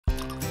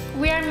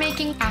we are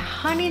making a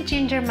honey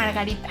ginger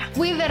margarita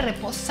with the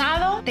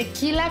reposado,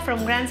 tequila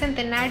from Gran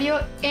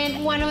Centenario,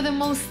 and one of the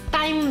most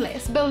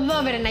timeless,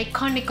 beloved, and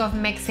iconic of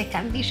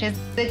Mexican dishes,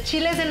 the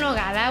chiles en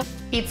nogada.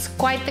 It's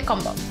quite the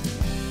combo.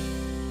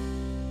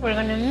 We're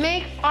gonna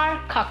make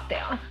our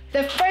cocktail.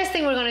 The first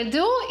thing we're gonna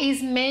do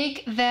is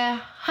make the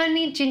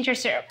honey ginger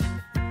syrup.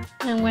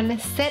 I'm gonna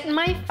set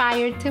my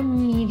fire to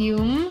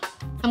medium.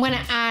 I'm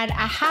gonna add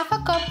a half a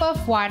cup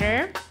of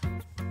water,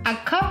 a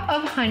cup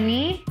of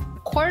honey,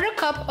 quarter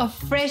cup of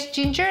fresh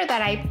ginger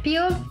that I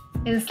peeled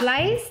and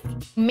sliced.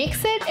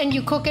 Mix it and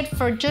you cook it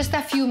for just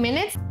a few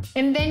minutes,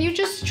 and then you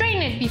just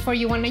strain it before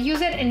you wanna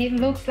use it, and it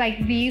looks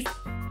like this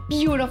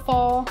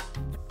beautiful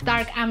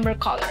dark amber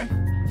color.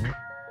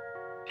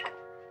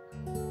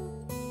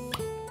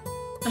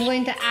 I'm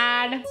going to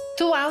add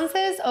 2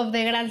 ounces of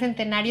the Gran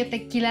Centenario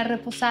Tequila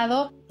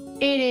Reposado.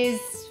 It is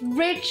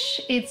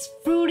rich, it's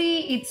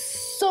fruity, it's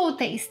so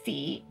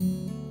tasty.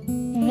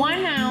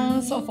 1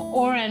 ounce of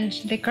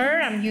orange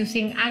liquor, I'm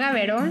using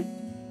agavero,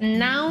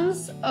 an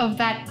ounce of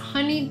that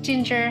honey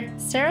ginger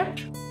syrup,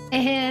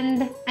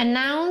 and an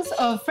ounce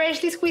of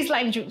freshly squeezed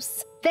lime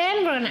juice.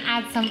 Then we're gonna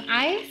add some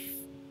ice.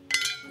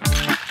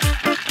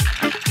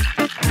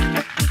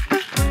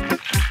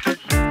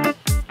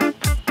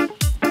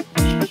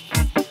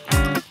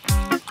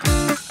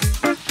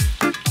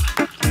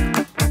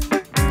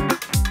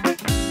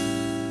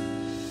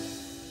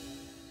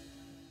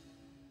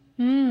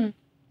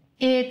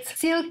 It's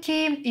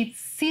silky, it's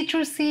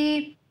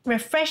citrusy,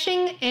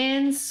 refreshing,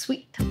 and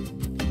sweet.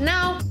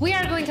 Now we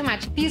are going to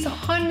match this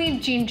honey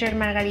ginger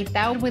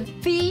margarita with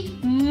the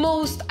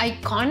most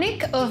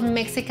iconic of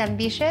Mexican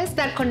dishes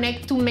that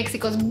connect to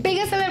Mexico's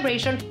biggest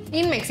celebration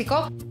in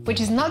Mexico,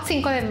 which is not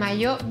Cinco de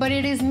Mayo, but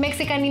it is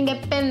Mexican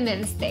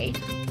Independence Day.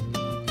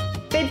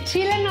 The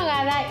chile en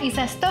nogada is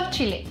a stuffed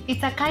chile.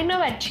 It's a kind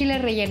of a chile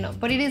relleno,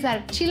 but it is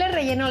a chile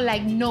relleno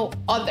like no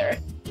other,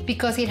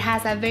 because it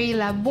has a very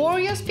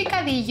laborious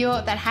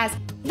picadillo that has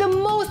the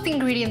most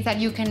ingredients that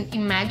you can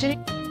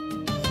imagine.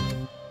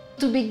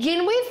 To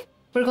begin with,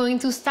 we're going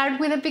to start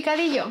with the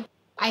picadillo.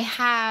 I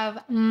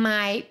have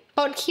my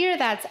pot here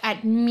that's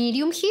at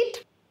medium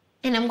heat,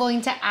 and I'm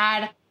going to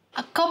add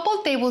a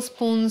couple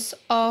tablespoons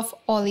of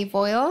olive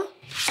oil,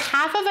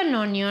 half of an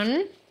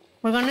onion.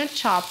 We're gonna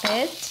chop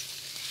it,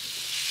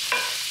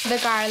 the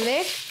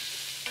garlic.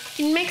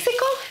 In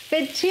Mexico,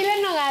 the chile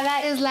en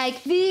nogada is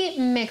like the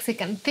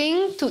Mexican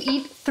thing to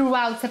eat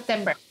throughout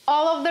September.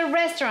 All of the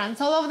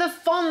restaurants, all of the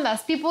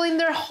fondas, people in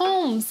their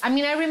homes. I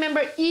mean, I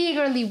remember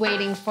eagerly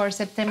waiting for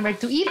September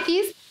to eat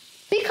these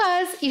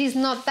because it is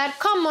not that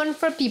common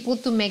for people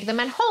to make them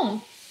at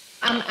home.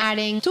 I'm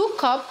adding 2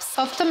 cups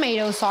of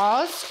tomato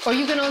sauce, or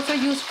you can also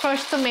use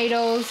crushed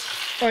tomatoes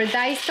or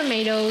diced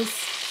tomatoes.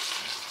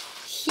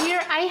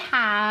 Here I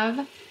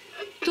have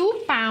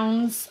 2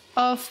 pounds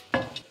of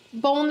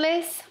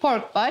boneless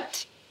pork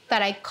butt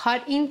that I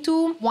cut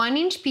into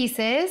 1-inch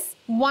pieces,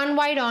 1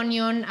 white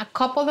onion, a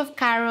couple of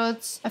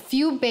carrots, a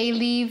few bay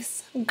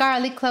leaves,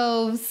 garlic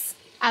cloves,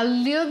 a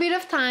little bit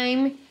of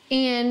thyme,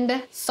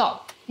 and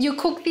salt. You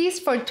cook these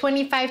for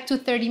 25 to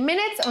 30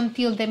 minutes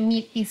until the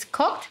meat is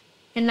cooked.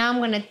 And now I'm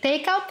gonna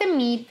take out the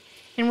meat,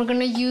 and we're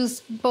gonna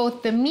use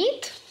both the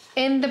meat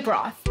and the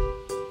broth.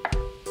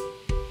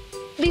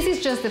 This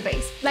is just the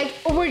base, like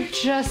we're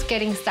just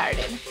getting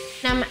started.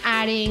 Now I'm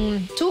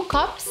adding 2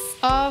 cups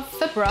of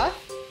the broth.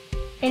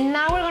 And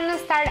now we're gonna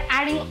start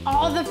adding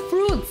all the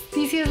fruits.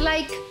 This is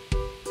like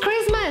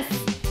Christmas.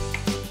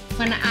 I'm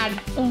gonna add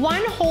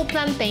 1 whole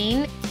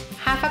plantain,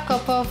 half a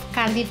cup of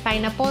candied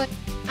pineapple.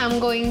 I'm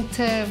going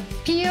to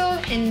peel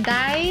and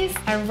dice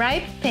a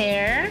ripe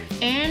pear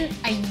and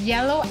a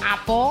yellow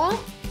apple.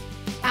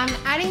 I'm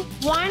adding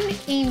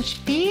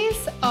 1-inch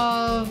piece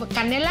of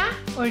canela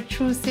or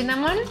true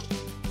cinnamon,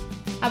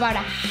 about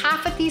a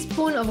half a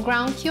teaspoon of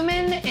ground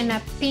cumin and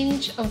a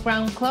pinch of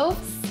ground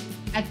cloves,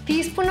 a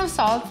teaspoon of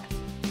salt,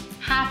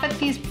 half a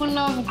teaspoon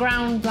of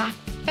ground black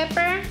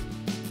pepper,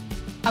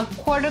 a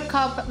 1/4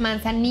 cup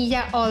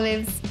manzanilla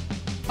olives,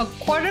 a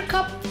 1/4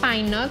 cup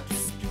pine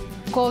nuts,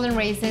 golden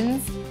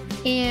raisins,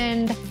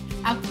 and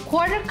a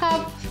 1/4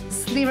 cup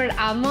slivered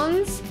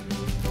almonds.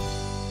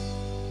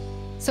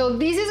 So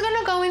this is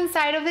gonna go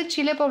inside of the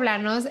chile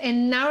poblanos,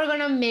 and now we're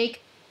gonna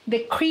make the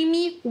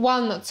creamy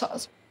walnut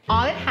sauce.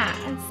 All it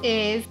has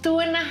is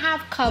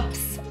 2.5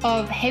 cups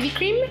of heavy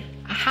cream,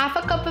 a half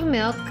a cup of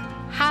milk,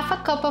 half a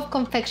cup of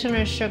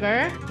confectioner's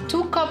sugar,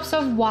 2 cups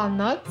of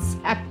walnuts,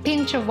 a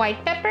pinch of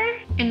white pepper,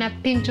 and a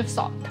pinch of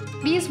salt.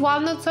 This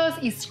walnut sauce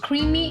is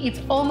creamy.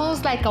 It's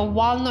almost like a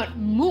walnut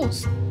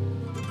mousse.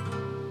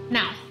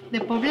 Now, the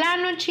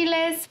poblano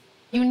chiles,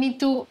 you need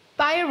to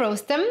fire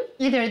roast them,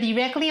 either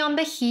directly on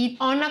the heat,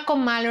 on a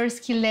comal or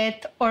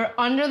skillet, or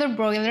under the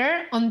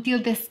broiler until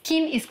the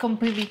skin is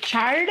completely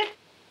charred.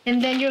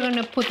 And then you're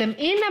gonna put them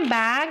in a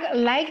bag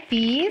like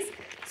these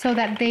so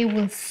that they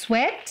will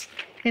sweat,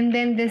 and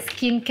then the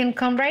skin can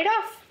come right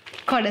off.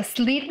 Cut a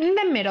slit in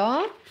the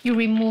middle, you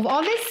remove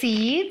all the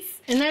seeds,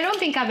 and I don't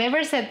think I've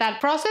ever said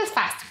that process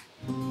fast.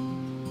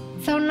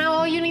 So now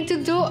all you need to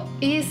do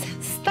is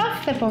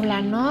stuff the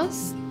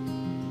poblanos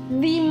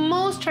The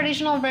most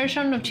traditional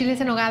version of chiles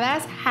en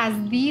nogadas has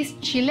these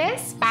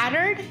chiles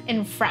battered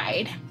and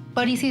fried,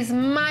 but this is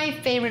my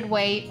favorite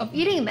way of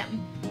eating them.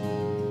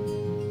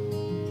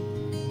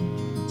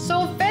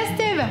 So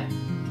festive!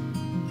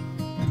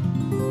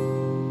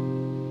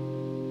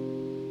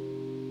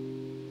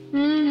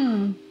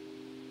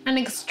 An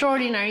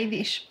extraordinary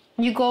dish.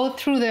 You go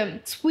through the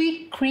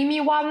sweet, creamy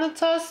walnut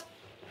sauce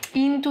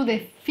into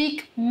the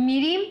thick,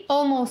 meaty,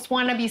 almost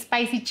wannabe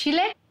spicy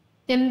chile,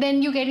 and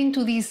then you get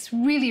into this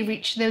really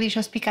rich,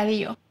 delicious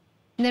picadillo.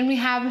 And then we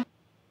have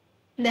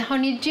the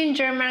honey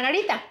ginger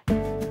margarita.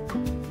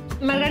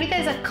 Margarita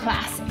is a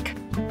classic,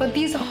 but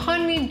this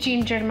honey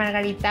ginger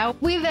margarita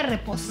with the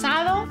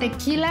reposado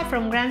tequila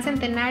from Gran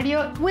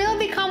Centenario will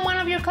become one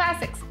of your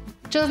classics.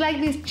 Just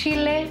like these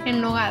chile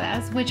and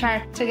nogadas, which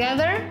are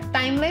together,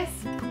 timeless,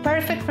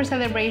 perfect for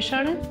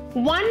celebration,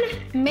 one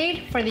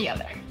made for the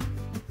other.